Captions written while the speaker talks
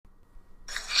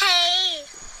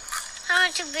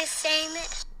want to be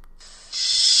famous.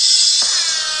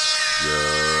 Yo,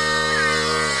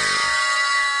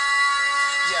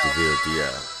 DeVille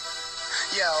D.I.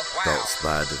 Thoughts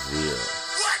by DeVille.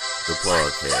 The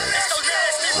podcast.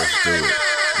 Let's do it.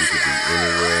 You could be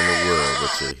anywhere in the world,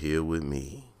 but you're here with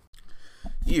me.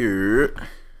 Yeah.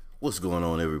 What's going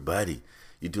on, everybody?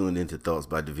 You're tuned into Thoughts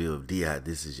by DeVille D.I.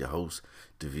 This is your host,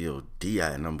 DeVille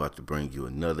D.I., and I'm about to bring you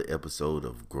another episode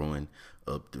of Growing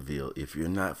Up DeVille. If you're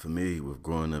not familiar with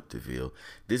Growing Up DeVille,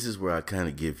 this is where I kind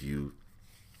of give you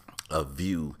a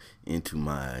view into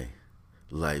my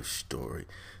life story.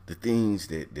 The things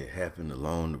that happened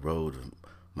along the road of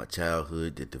my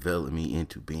childhood that developed me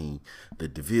into being the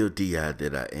DeVille D.I.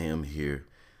 that I am here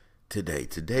today.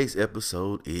 Today's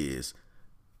episode is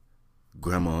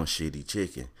Grandma's Shitty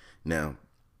Chicken. Now,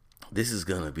 this is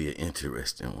going to be an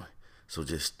interesting one. So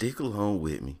just stick along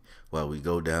with me while we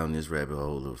go down this rabbit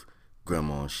hole of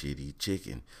Grandma's Shitty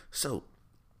Chicken. So,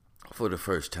 for the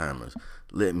first timers,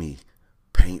 let me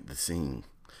paint the scene.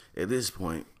 At this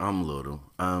point, I'm little.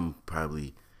 I'm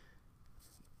probably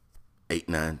 8,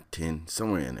 9, 10,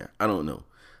 somewhere in there. I don't know.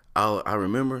 I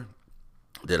remember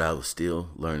that I was still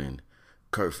learning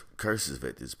cursive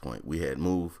at this point. We had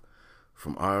moved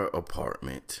from our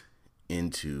apartment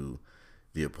into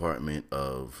the apartment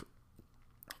of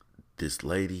this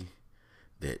lady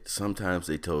that sometimes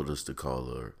they told us to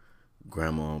call her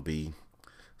Grandma B.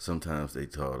 Sometimes they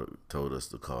told us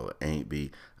to call her Aunt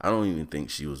B. I don't even think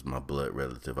she was my blood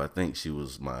relative. I think she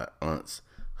was my aunt's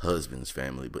husband's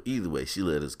family. But either way, she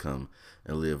let us come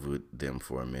and live with them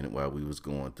for a minute while we was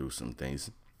going through some things.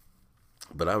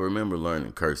 But I remember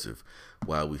learning cursive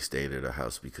while we stayed at her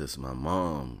house because my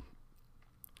mom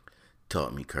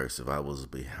taught me cursive. I was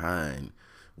behind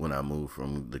when I moved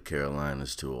from the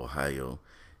Carolinas to Ohio,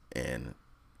 and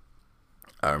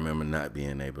I remember not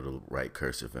being able to write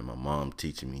cursive and my mom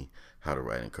teaching me how to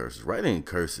write in cursive. Writing in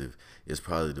cursive is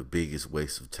probably the biggest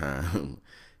waste of time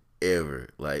ever.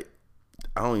 Like,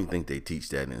 I don't even think they teach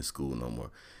that in school no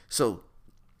more. So,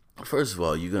 first of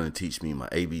all, you're going to teach me my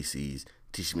ABCs,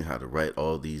 teach me how to write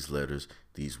all these letters,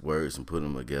 these words, and put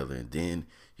them together. And then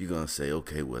you're going to say,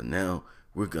 okay, well, now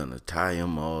we're going to tie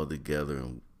them all together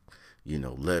and,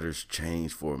 letters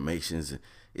change formations. And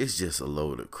it's just a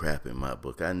load of crap in my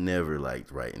book. I never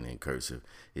liked writing in cursive.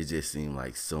 It just seemed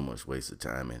like so much waste of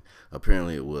time. And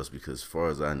apparently it was because as far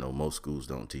as I know, most schools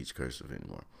don't teach cursive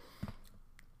anymore.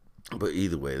 But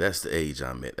either way, that's the age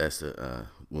I'm at. That's the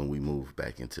when we moved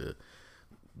back into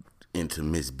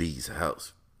Miss B's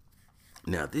house.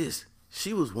 Now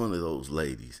she was one of those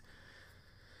ladies.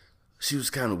 She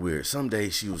was kind of weird. Some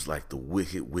days she was like the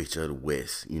wicked witch of the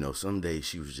West. Some days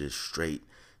she was just straight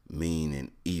mean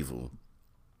and evil.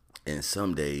 And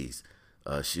some days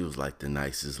she was like the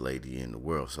nicest lady in the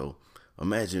world. So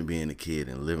imagine being a kid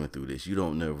and living through this. You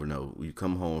don't never know. You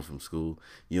come home from school,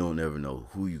 you don't never know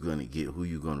who you're going to get, who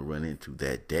you're going to run into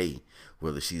that day,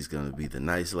 whether she's going to be the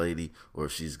nice lady or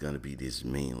if she's going to be this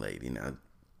mean lady. Now,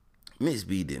 Miss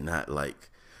B did not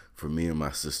like for me and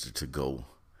my sister to go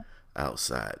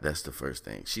outside. That's the first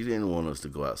thing. She didn't want us to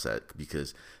go outside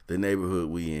because the neighborhood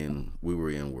we were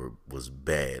in was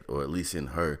bad, or at least in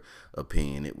her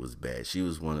opinion, it was bad. She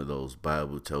was one of those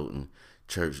Bible-toting,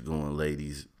 church-going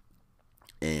ladies,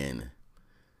 and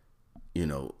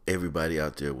everybody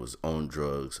out there was on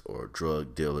drugs or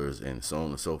drug dealers and so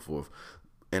on and so forth.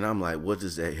 And I'm like, what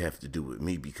does that have to do with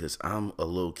me? Because I'm a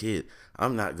little kid.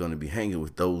 I'm not going to be hanging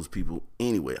with those people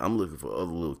anyway. I'm looking for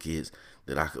other little kids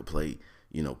that I could play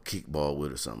kickball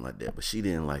with or something like that. But she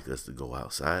didn't like us to go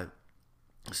outside.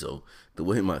 So the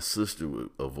way my sister would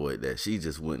avoid that, she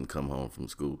just wouldn't come home from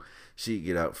school. She'd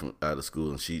get out of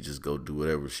school and she'd just go do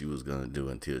whatever she was going to do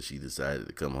until she decided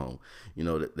to come home.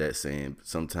 That saying,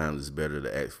 sometimes it's better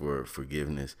to ask for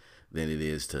forgiveness than it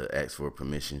is to ask for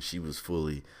permission. She was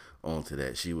fully onto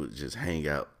that. She would just hang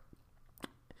out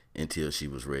until she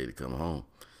was ready to come home.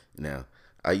 Now,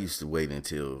 I used to wait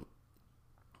until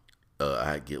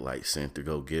I'd get sent to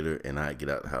go get her, and I'd get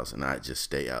out the house and I'd just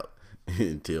stay out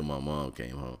until my mom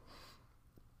came home.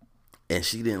 And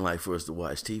she didn't like for us to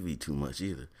watch TV too much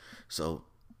either. So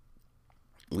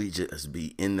we just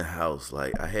be in the house.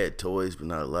 Like, I had toys, but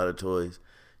not a lot of toys,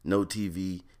 no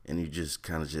TV, and you just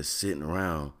kind of just sitting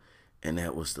around. And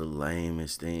that was the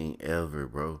lamest thing ever,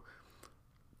 bro.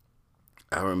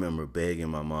 I remember begging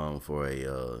my mom for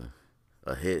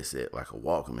a headset, like a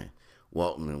Walkman.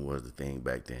 Walkman was the thing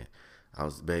back then. I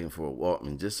was begging for a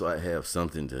Walkman just so I have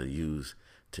something to use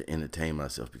to entertain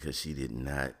myself because she did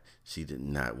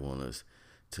not want us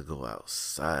to go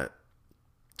outside.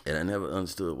 And I never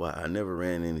understood why. I never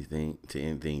ran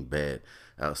anything bad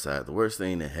outside. The worst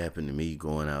thing that happened to me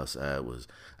going outside was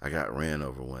I got ran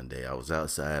over one day. I was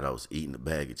outside, I was eating a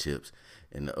bag of chips,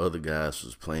 and the other guys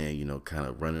was playing, kind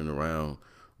of running around,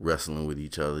 wrestling with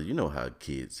each other. You know how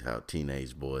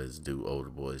teenage boys do, older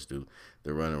boys do.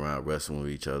 They're running around wrestling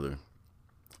with each other.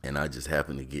 And I just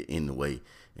happened to get in the way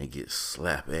and get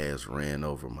slap ass ran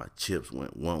over. My chips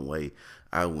went one way,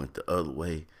 I went the other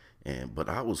way. But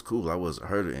I was cool. I wasn't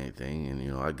hurt or anything.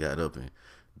 And I got up and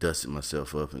dusted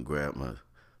myself up and grabbed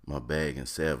my bag and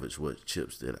salvaged what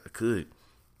chips that I could,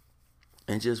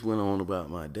 and just went on about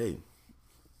my day.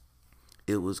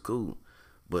 It was cool,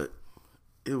 but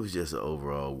it was just an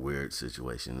overall weird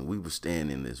situation. And we were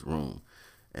staying in this room,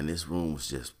 and this room was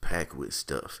just packed with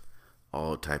stuff,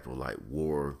 all type of like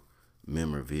war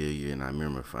memorabilia. And I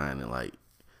remember finding like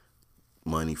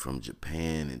money from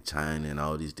Japan and China and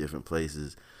all these different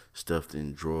places stuffed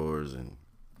in drawers. And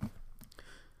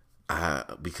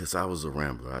because I was a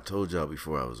rambler, I told y'all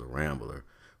before I was a rambler,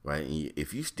 right? And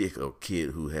if you stick a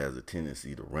kid who has a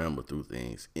tendency to ramble through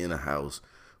things in a house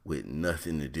with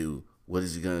nothing to do, what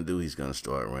is he going to do? He's going to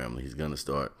start rambling. He's going to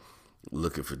start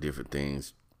looking for different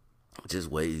things, just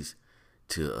ways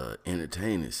to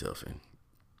entertain himself. And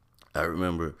I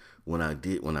remember when I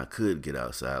could get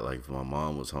outside, like if my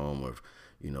mom was home or,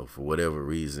 for whatever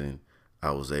reason,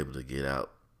 I was able to get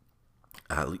out.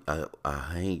 I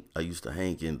used to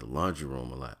hang in the laundry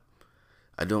room a lot.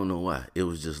 I don't know why. It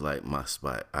was just like my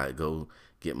spot. I go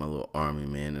get my little army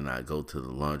man and I go to the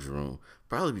laundry room,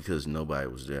 probably because nobody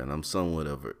was there, and I'm somewhat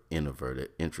of an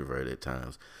introvert at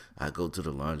times. I go to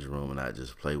the laundry room and I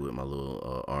just play with my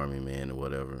little army man or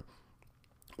whatever,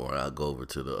 or I go over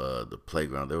to the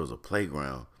playground. There was a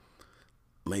playground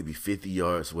maybe 50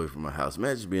 yards away from my house.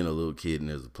 Imagine being a little kid and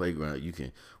there's a playground. You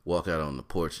can walk out on the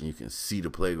porch and you can see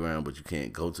the playground, but you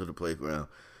can't go to the playground.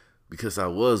 Because I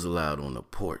was allowed on the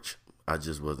porch, I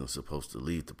just wasn't supposed to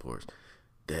leave the porch.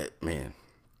 That, man,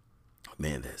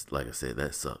 that's, like I said,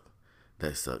 that sucked.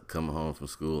 That sucked. Coming home from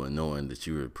school and knowing that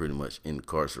you were pretty much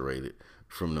incarcerated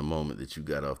from the moment that you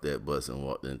got off that bus and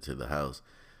walked into the house.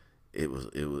 It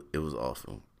was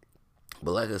awful.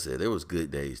 But like I said, there was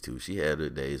good days too. She had her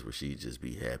days where she'd just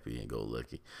be happy and go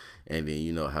lucky. And then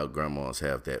you know how grandmas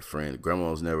have that friend.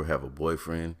 Grandmas never have a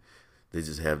boyfriend. They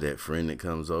just have that friend that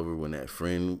comes over. When that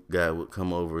friend guy would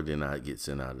come over, then I'd get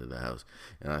sent out of the house.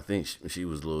 And I think she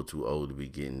was a little too old to be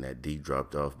getting that D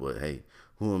dropped off. But hey,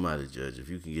 who am I to judge? If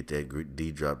you can get that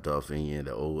D dropped off in you in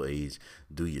the old age,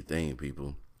 do your thing,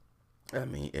 people. I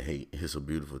mean, hey, it's a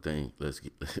beautiful thing.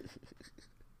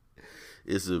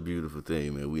 It's a beautiful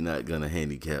thing, man. We're not going to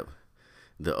handicap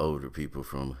the older people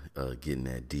from getting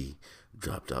that D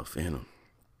dropped off in them.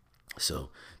 So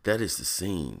that is the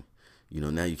scene.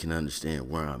 Now you can understand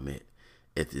where I'm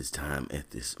at this time,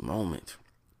 at this moment.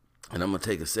 And I'm going to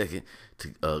take a second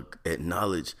to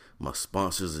acknowledge my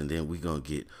sponsors, and then we're going to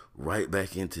get right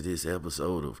back into this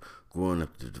episode of Growing Up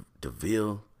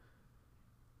DeVille,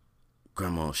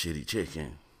 Grandma's Shitty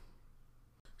Chicken.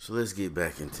 So let's get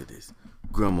back into this.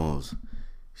 Grandma's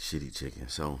Shitty Chicken.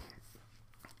 So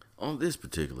on this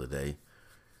particular day,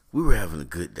 we were having a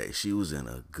good day. She was in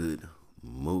a good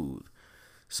mood.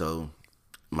 So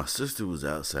my sister was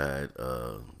outside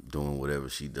doing whatever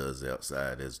she does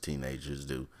outside as teenagers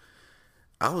do.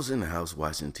 I was in the house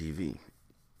watching TV.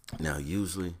 Now,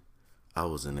 usually, I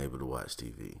wasn't able to watch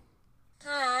TV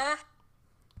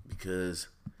because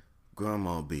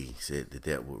Grandma B said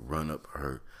that would run up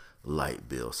her light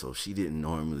bill. So she didn't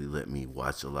normally let me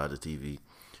watch a lot of TV.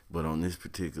 But on this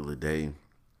particular day,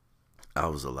 I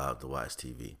was allowed to watch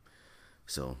TV.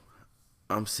 So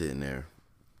I'm sitting there,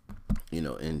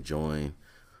 enjoying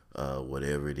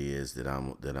whatever it is that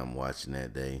I'm watching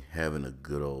that day, having a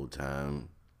good old time.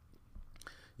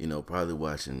 Probably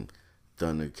watching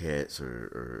Thundercats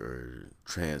or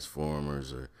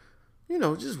Transformers or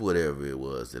just whatever it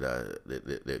was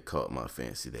that caught my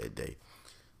fancy that day.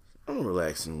 I'm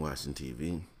relaxing watching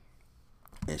TV,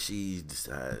 and she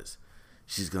decides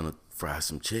she's gonna fry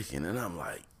some chicken, and I'm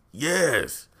like,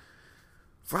 yes.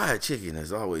 Fried chicken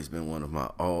has always been one of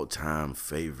my all-time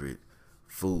favorite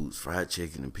foods, fried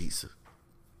chicken and pizza.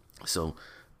 So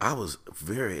I was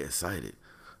very excited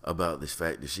about this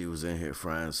fact that she was in here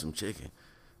frying some chicken.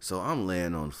 So I'm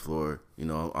laying on the floor,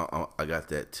 I got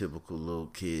that typical little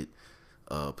kid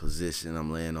position.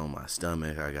 I'm laying on my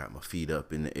stomach. I got my feet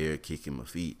up in the air, kicking my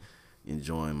feet,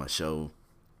 enjoying my show.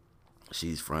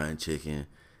 She's frying chicken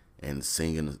and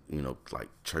singing, like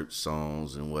church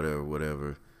songs and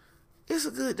whatever. It's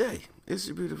a good day. It's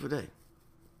a beautiful day.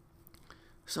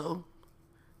 So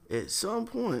at some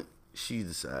point, she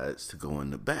decides to go in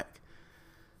the back.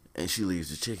 and she leaves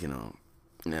the chicken on.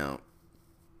 Now,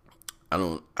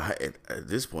 at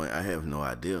this point, I have no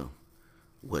idea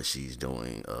what she's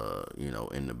doing,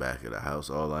 in the back of the house.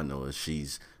 All I know is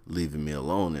she's leaving me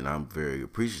alone, and I'm very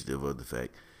appreciative of the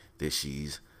fact that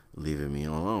she's leaving me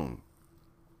alone.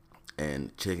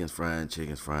 And chicken's frying,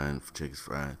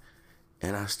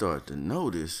 and I start to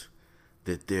notice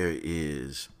that there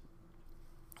is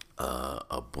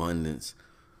abundance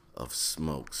of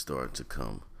smoke starting to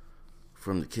come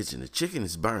from the kitchen. The chicken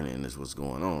is burning, is what's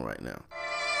going on right now.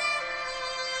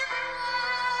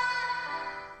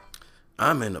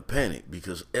 I'm in a panic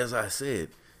because, as I said,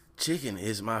 chicken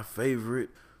is my favorite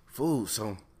food.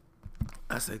 So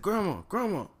I say, Grandma,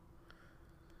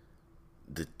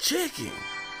 the chicken.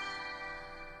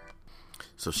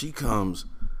 So she comes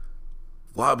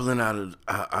wobbling out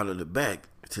of the back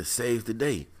to save the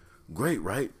day. Great,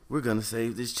 right? We're gonna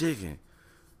save this chicken.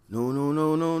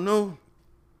 No.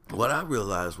 What I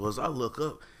realized was I look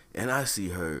up and I see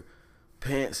her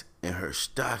pants and her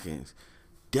stockings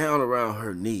down around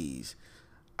her knees.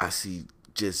 I see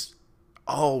just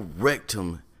all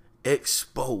rectum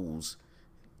exposed,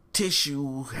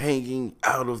 tissue hanging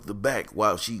out of the back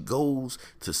while she goes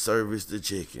to service the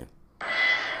chicken.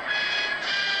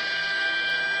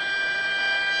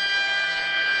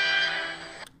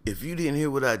 If you didn't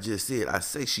hear what I just said, I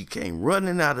say she came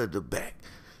running out of the back,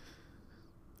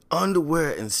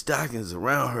 underwear and stockings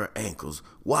around her ankles,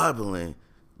 wobbling,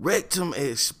 rectum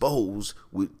exposed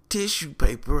with tissue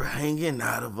paper hanging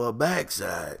out of her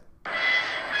backside.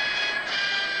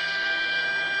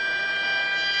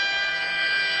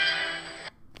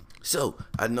 So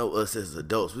I know us as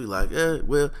adults, we like,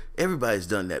 well, everybody's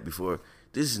done that before.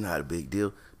 This is not a big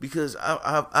deal, because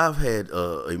I've had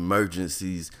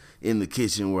emergencies in the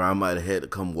kitchen where I might have had to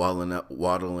come waddling out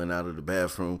of the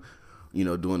bathroom,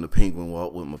 doing the penguin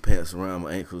walk with my pants around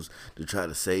my ankles to try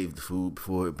to save the food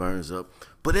before it burns up.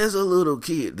 But as a little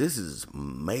kid, this is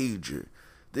major.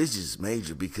 This is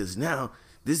major because now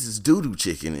this is doo-doo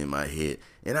chicken in my head,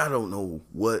 and I don't know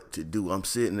what to do. I'm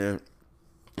sitting there,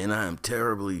 and I am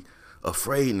terribly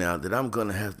afraid now that I'm going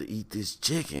to have to eat this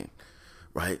chicken,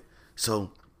 right?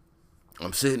 So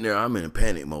I'm sitting there, I'm in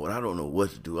panic mode. I don't know what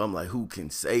to do. I'm like, who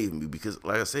can save me? Because,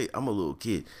 like I say, I'm a little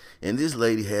kid. And this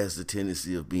lady has the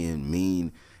tendency of being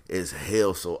mean as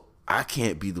hell. So I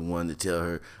can't be the one to tell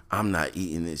her I'm not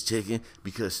eating this chicken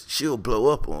because she'll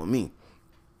blow up on me.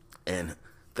 And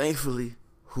thankfully,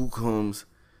 who comes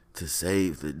to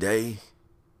save the day?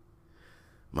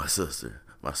 My sister.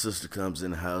 My sister comes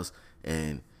in the house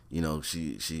and,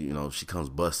 she comes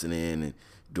busting in and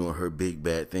doing her big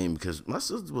bad thing, because my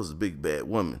sister was a big bad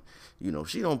woman.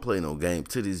 She don't play no games.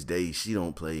 To this day, she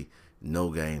don't play no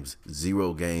games.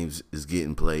 0 games is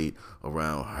getting played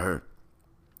around her.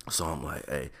 So I'm like,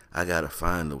 hey, I gotta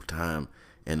find a time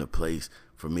and a place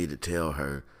for me to tell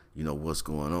her, what's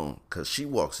going on. Cause she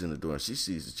walks in the door and she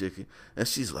sees the chicken and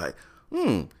she's like,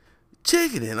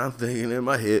 chicken. And I'm thinking in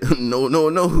my head, no,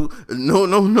 don't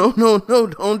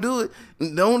do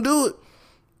it.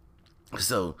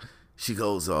 So she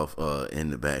goes off in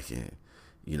the back end,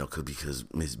 because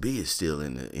Miss B is still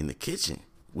in the kitchen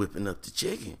whipping up the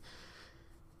chicken.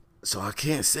 So I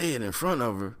can't say it in front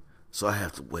of her, so I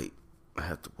have to wait.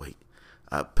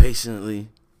 I patiently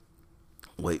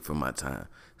wait for my time.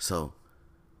 So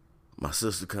my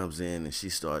sister comes in and she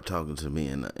started talking to me,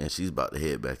 and she's about to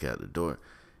head back out the door.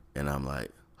 And I'm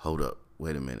like, hold up,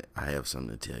 wait a minute, I have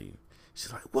something to tell you.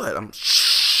 She's like, what?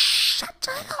 Shut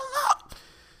the hell up.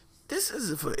 This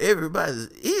isn't for everybody's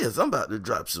ears. I'm about to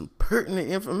drop some pertinent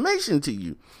information to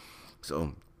you.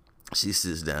 So she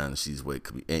sits down and she's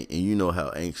waiting. And you know how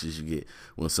anxious you get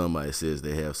when somebody says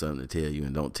they have something to tell you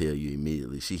and don't tell you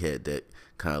immediately. She had that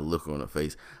kind of look on her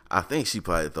face. I think she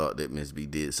probably thought that Miss B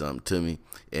did something to me.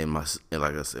 And like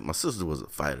I said, my sister was a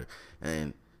fighter.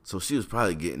 And so she was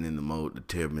probably getting in the mode to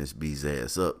tear Miss B's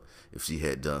ass up if she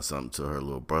had done something to her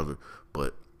little brother.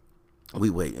 But we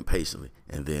wait impatiently.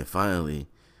 And then finally,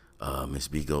 Miss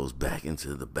B goes back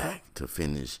into the back to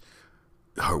finish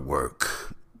her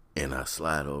work. And I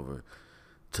slide over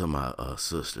to my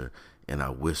sister and I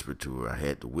whispered to her. I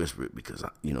had to whisper it because,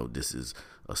 this is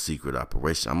a secret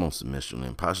operation. I'm on some Mission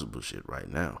Impossible shit right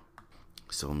now.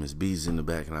 So Miss B's in the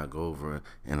back and I go over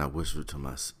and I whisper to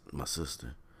my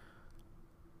sister.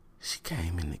 She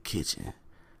came in the kitchen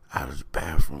out of the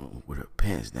bathroom with her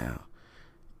pants down,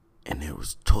 and there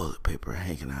was toilet paper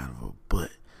hanging out of her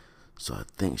butt. So I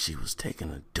think she was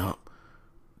taking a dump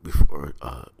before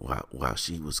while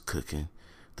she was cooking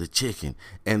the chicken.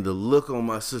 And the look on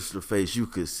my sister's face, you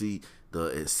could see the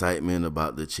excitement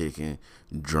about the chicken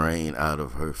drain out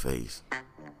of her face.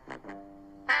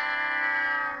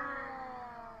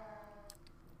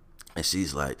 And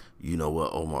she's like, you know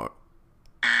what, Omar?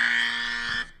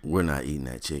 We're not eating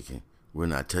that chicken. We're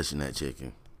not touching that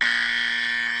chicken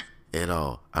at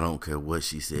all. I don't care what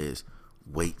she says.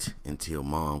 Wait until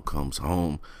mom comes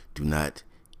home. Do not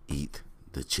eat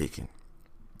the chicken.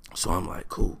 So I'm like,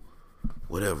 cool,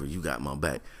 whatever, you got my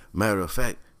back. Matter of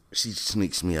fact, she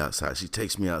sneaks me outside. She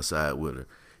takes me outside with her,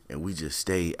 and we just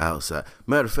stay outside.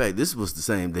 Matter of fact, this was the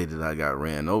same day that I got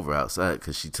ran over outside,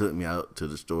 because she took me out to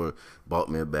the store, bought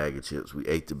me a bag of chips. We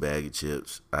ate the bag of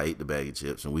chips. I ate the bag of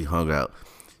chips, and we hung out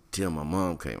till my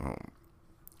mom came home.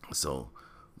 So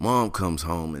mom comes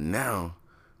home, and now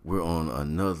we're on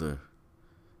another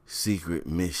secret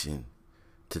mission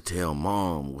to tell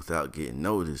mom without getting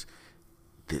noticed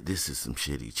that this is some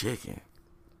shitty chicken.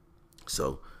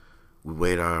 So we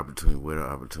wait our opportunity,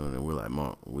 and we're like,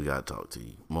 Mom, we gotta talk to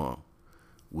you. Mom,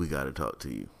 we gotta talk to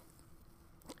you.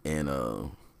 And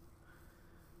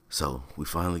so we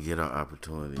finally get our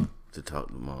opportunity to talk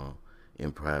to mom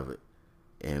in private,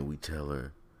 and we tell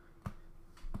her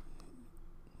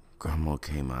grandma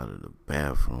came out of the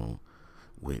bathroom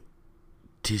with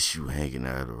tissue hanging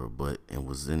out of her butt and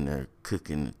was in there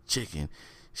cooking the chicken.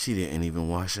 She didn't even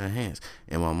wash her hands.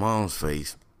 And my mom's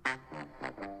face,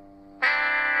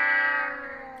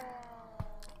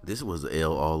 this was an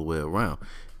L all the way around.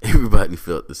 Everybody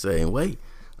felt the same way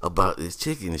about this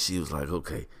chicken, and she was like,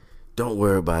 okay, don't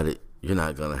worry about it. You're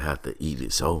not gonna have to eat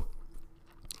it. So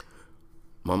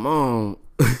my mom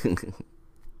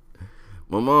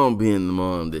my mom, being the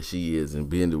mom that she is, and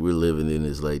being that we're living in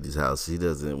this lady's house, she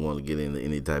doesn't want to get into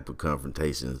any type of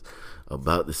confrontations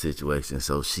about the situation.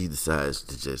 So she decides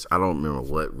to just, I don't remember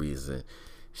what reason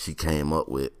she came up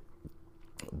with,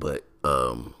 but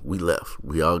we left.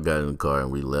 We all got in the car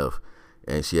and we left.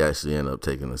 And she actually ended up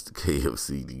taking us to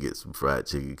KFC to get some fried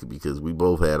chicken, because we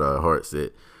both had our heart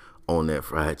set on that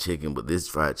fried chicken. But this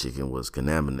fried chicken was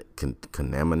contaminated.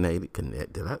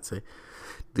 Did I say?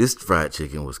 This fried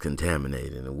chicken was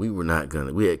contaminated, and we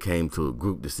had came to a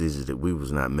group decision that we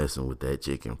was not messing with that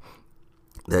chicken.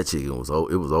 That chicken was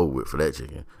over with for that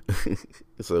chicken.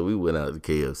 So we went out to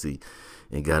KFC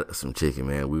and got some chicken,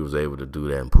 man. We was able to do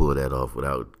that and pull that off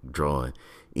without drawing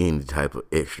any type of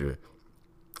extra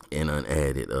and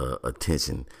unadded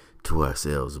attention to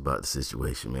ourselves about the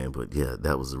situation, man. But yeah,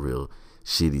 that was a real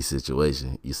shitty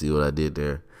situation. You see what I did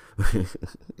there?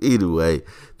 Either way,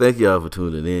 thank y'all for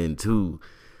tuning in to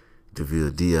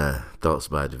DeVille D.I., Thoughts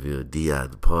by DeVille D.I.,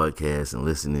 the podcast, and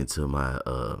listening to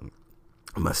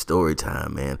my story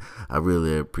time, man. I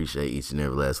really appreciate each and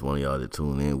every last one of y'all that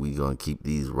tune in. We gonna keep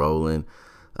these rolling.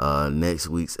 Next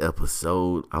week's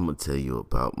episode, I'm gonna tell you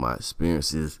about my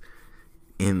experiences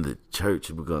in the church.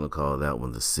 We're gonna call that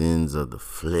one The Sins of the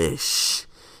Flesh.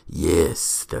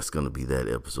 Yes, that's gonna be that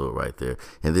episode right there.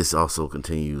 And this also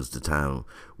continues the time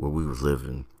where we was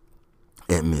living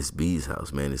at Miss B's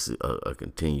house, man. It's a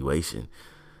continuation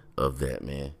of that,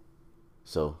 man.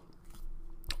 So,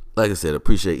 like I said,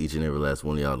 appreciate each and every last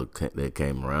one of y'all that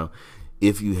came around.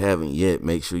 If you haven't yet,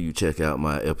 make sure you check out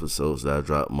my episodes that I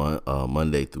drop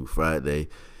Monday through Friday.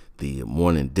 The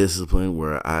Morning Discipline,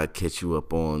 where I catch you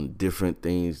up on different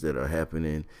things that are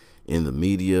happening in the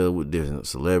media with different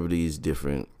celebrities,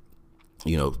 different,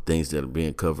 things that are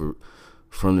being covered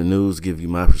from the news, give you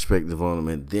my perspective on them.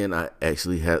 And then I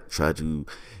actually try to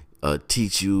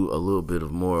teach you a little bit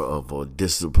of more of a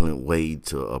disciplined way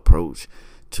to approach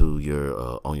to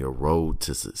your on your road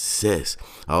to success.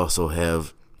 I also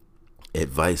have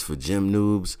advice for gym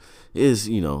noobs.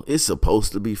 It's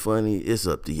supposed to be funny. It's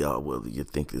up to y'all whether you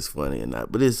think it's funny or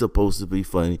not, but it's supposed to be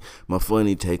funny. My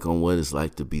funny take on what it's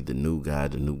like to be the new guy,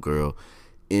 the new girl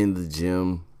in the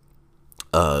gym.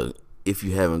 If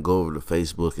you haven't, go over to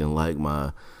Facebook and like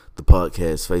the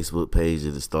podcast Facebook page.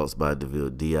 It is Thoughts by DeVille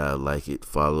D.I. Like it,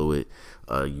 follow it.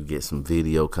 You get some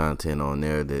video content on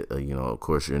there that of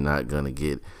course you're not gonna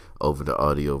get over the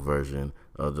audio version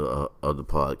of the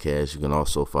podcast. You can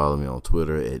also follow me on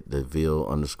Twitter at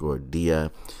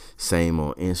DeVille_DI. Same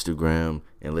on Instagram.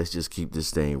 And let's just keep this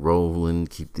thing rolling,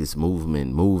 keep this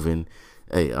movement moving.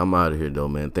 Hey, I'm out of here though,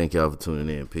 man. Thank y'all for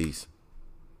tuning in. Peace.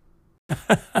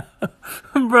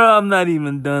 Bro, I'm not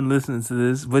even done listening to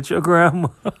this, but your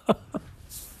grandmother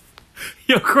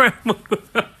your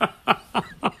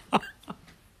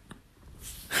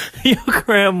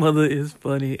grandmother is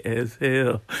funny as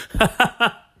hell.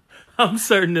 I'm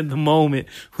certain at the moment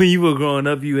when you were growing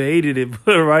up you hated it,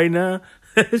 but right now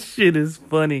that shit is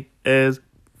funny as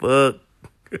fuck.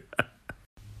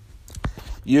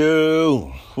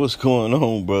 Yo, what's going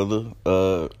on, brother?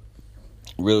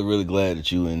 Really glad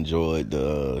that you enjoyed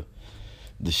the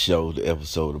show, the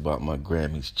episode about my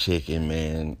Grammy's chicken,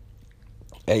 man.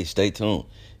 Hey, stay tuned.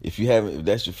 If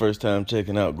that's your first time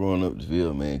checking out Growing Up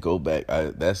DeVille, man, go back.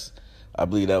 I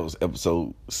believe that was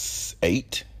episode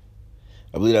 8.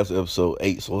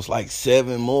 So it's like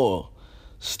 7 more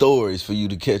stories for you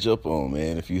to catch up on,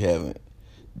 man, if you haven't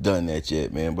done that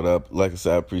yet, man. But like I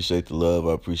said, I appreciate the love.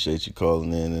 I appreciate you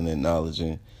calling in and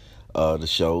acknowledging the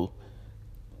show.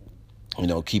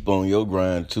 Keep on your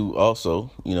grind too. Also,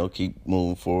 keep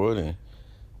moving forward. And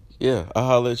yeah, I'll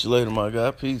holler at you later, my guy.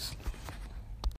 Peace.